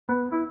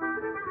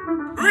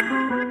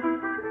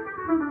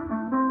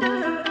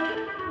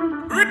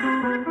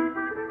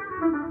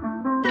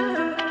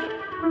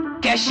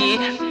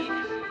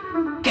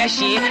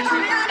Cash it.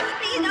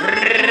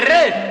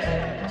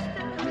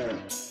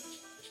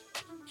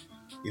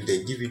 If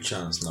they give you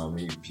chance now,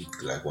 maybe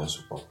pick like one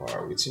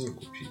superpower, which you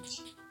could pick?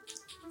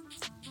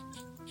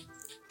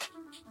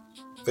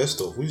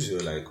 First off, who's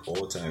your like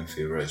all-time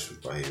favorite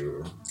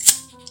superhero?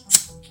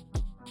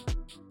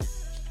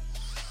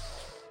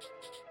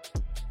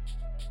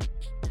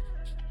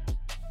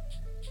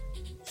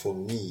 For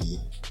me,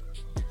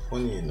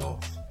 funny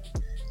enough,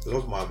 I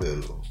love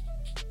Marvel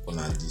but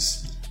not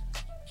DC.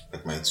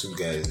 Like my two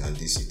guys in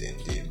DC, then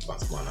they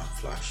Batman and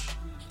Flash.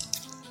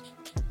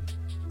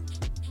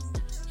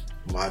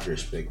 Mad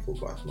respect for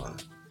Batman.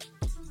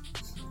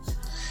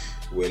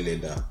 Well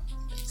leather.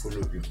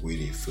 Follow people where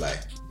they fly.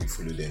 You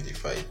follow them, they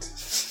fight.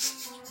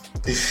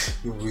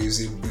 People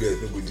use a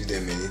bullet, nobody do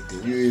them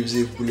anything. You use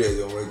a bullet,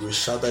 you might go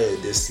shatter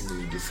your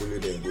destiny. They follow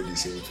them, go the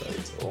same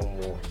fight. Or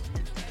more.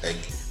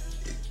 Like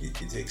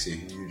it takes a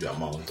huge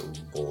amount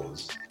of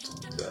balls to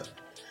do that.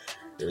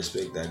 I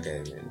respect that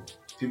guy, man.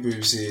 People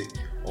will say,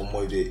 oh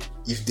my day,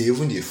 if they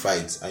even they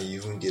fight and you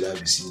even get that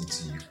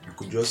vicinity, you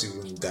could just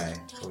even die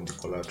from the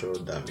collateral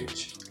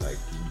damage. Like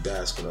you die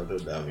as collateral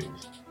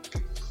damage.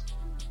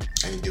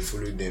 And if they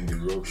follow them, they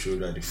rub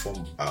shoulder, they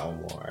form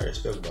armor. I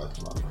respect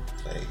Batman.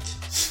 Like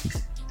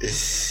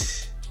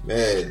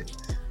man,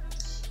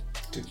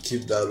 to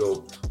keep that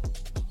up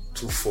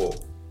 2-4,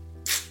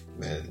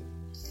 man.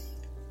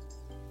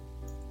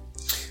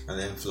 And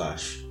then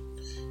Flash.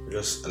 I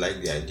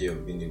like the idea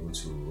of being able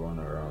to run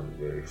around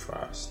very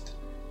fast.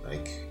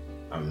 Like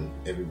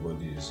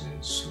everybody is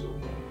in slow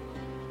mo.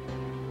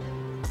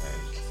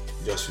 Like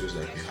it just feels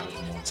like you have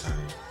more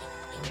time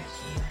on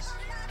things.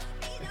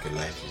 Like your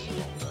life is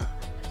longer.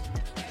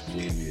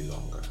 Way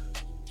longer.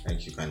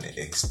 Like you can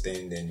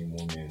extend any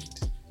moment.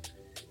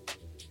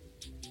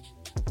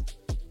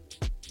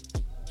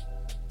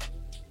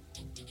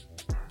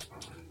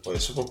 But a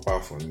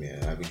superpower for me,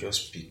 I could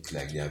just pick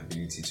like the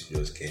ability to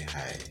just get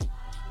high.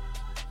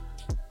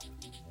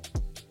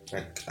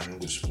 Like I don't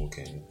go smoke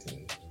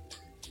anything.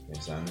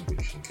 Yes, I don't go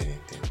drink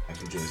anything. I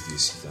can just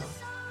sit down.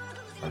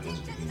 I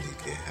just begin to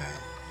get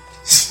high.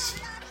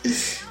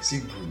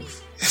 See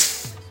groove.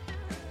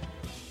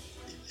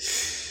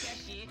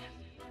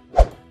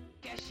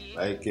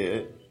 Like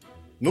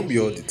not be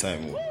all the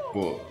time,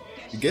 but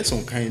you get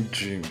some kind of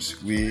dreams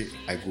where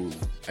I go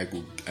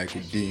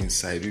be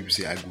inside. People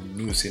say I go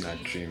know say a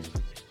dream,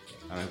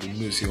 and I go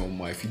know say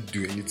if you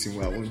do anything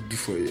what I want to do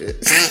for you.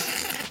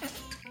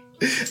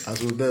 And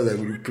sometimes I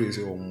will pray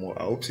say I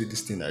hope say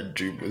this thing I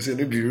dream, but say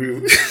no be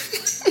real.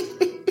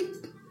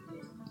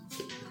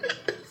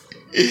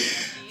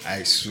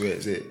 I swear,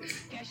 say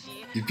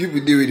if people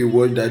do when they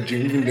watch that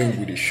dream, even them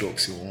go the shock,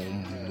 say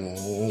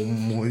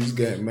this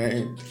guy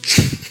man.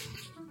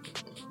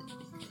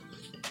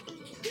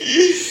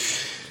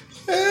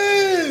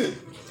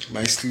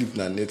 My sleep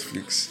na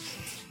Netflix.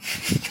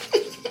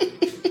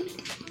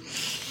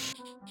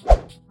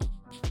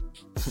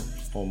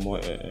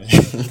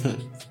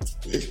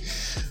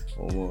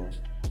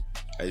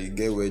 I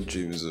get wet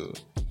dreams though.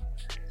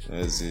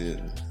 As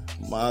in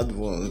mad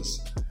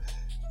ones.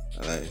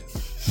 Like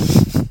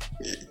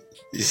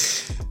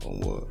if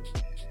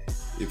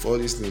all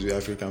these things with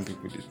African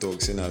people they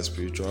talk, saying as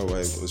spiritual,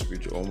 why go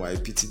spiritual? I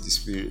pity the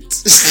spirit.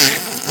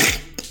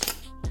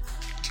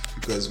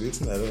 Because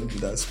waiting, I don't do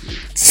that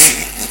spirit.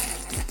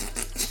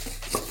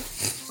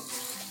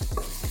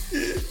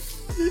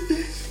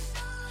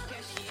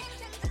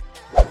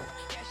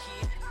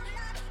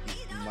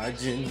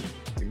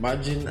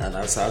 Imagine an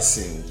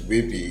assassin,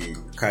 maybe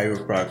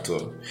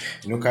chiropractor.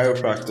 You know,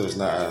 chiropractors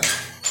now.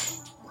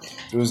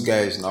 Those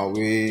guys now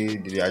where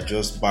they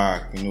adjust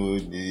back,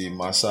 they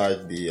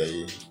massage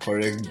the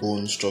correct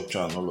bone structure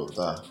and all of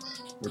that.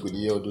 You could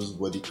hear all those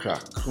body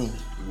crack. You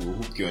will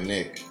hook your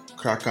neck,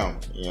 crack them.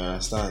 You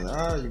understand?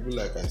 You be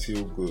like, I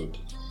feel good.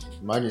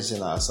 Imagine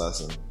seeing an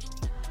assassin.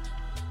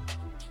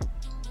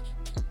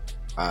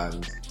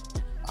 And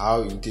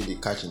how until they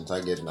catch and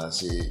target and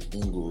say,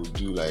 you go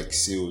do like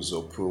sales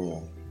or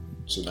promo.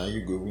 So now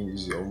you go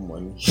use your own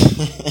money.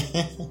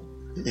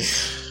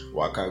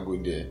 Waka go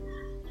there.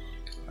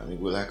 And you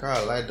go like,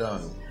 lie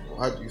down.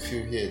 How do you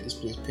feel here? This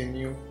place pain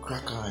you?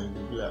 Cracker. And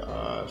you be like,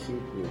 I feel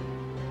good.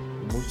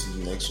 You move to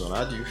the next one.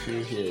 How do you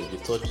feel here? They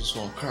touch this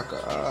one. Cracker.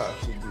 I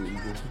feel good. You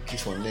go hook it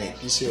for neck.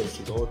 This here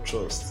with all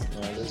trust.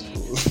 Now let's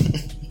go.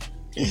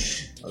 I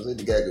said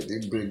the guy go they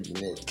break the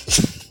neck.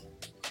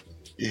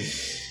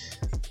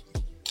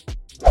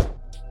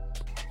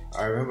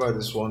 I remember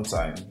this one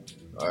time.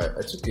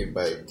 I took a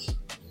bike.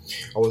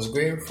 I was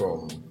going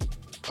from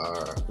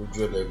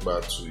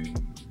Ujuelegba to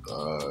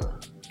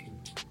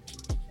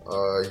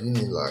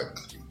Unilag.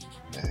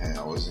 I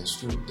was in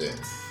school then,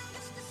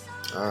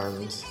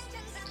 and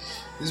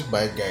this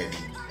bike guy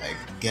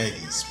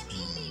did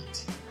speed,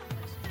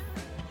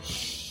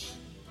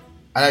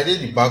 and I did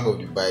the back of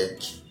the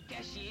bike,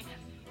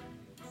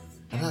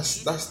 And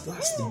that's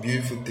the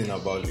beautiful thing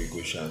about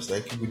Lagosians.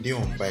 Like people dey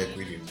on bike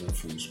wey dey move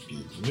full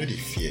speed, you know the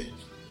fear.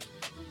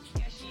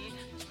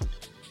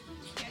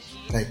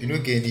 Like you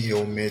don't get any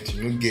helmet,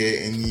 you don't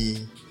get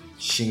any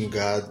shin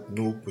guard,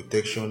 no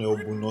protection,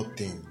 elbow,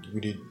 nothing.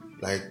 You dey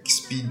like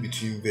speed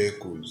between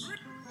vehicles.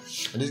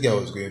 And this guy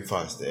was going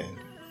fast, eh?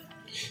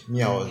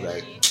 Me, I was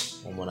like,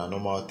 I'm on a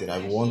normal thing. I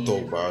won't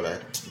talk about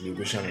like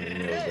Lagosian and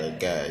me. I was like,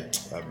 guy,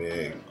 I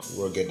beg,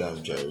 we'll get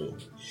down, Jerry.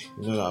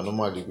 You know, that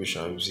normal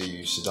Lagosian, you say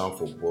you sit down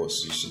for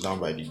bus, you sit down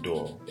by the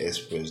door,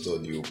 express door,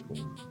 they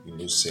open, you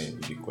know,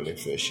 send, you collect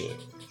fresh air.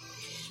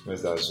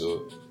 That's that.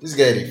 So, this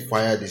guy, they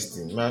fire this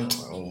thing, man.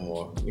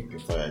 Make me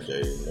fire,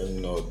 Jerry. Let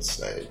me not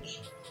like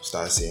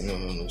start saying,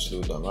 no,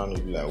 slow down. Man,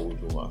 will be like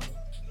old woman.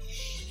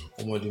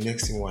 The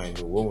next thing I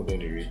know, when we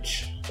don't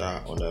reach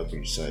that other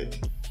bridge side,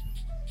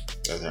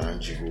 that's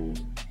around Jigo.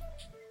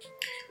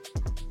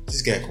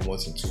 This guy come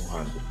out in two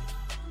hands.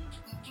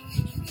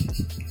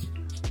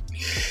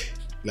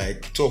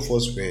 Like two of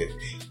us were,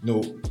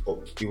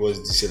 it was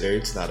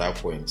decelerating at that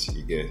point.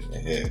 You get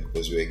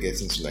because we were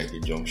getting to like a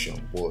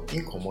junction, but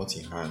he come out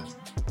in hand.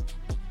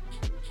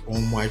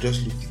 I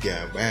just looked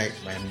at the guy.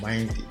 My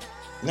mind,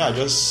 I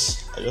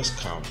just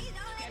calm.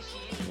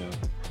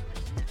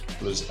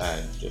 Close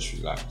eye, just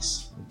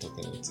relax. I'm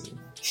talking anything.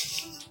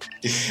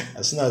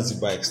 As soon as the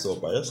bike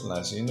stop, I just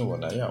ask, you know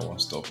what? I won't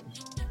stop.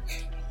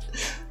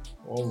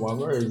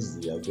 Where is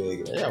the? I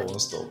beg. I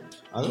won't stop.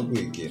 I don't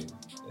go again.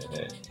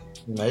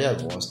 I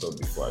won't stop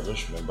before. I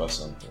just remember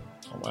something.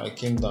 I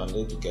came down,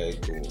 let the guy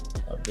go.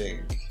 I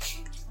beg.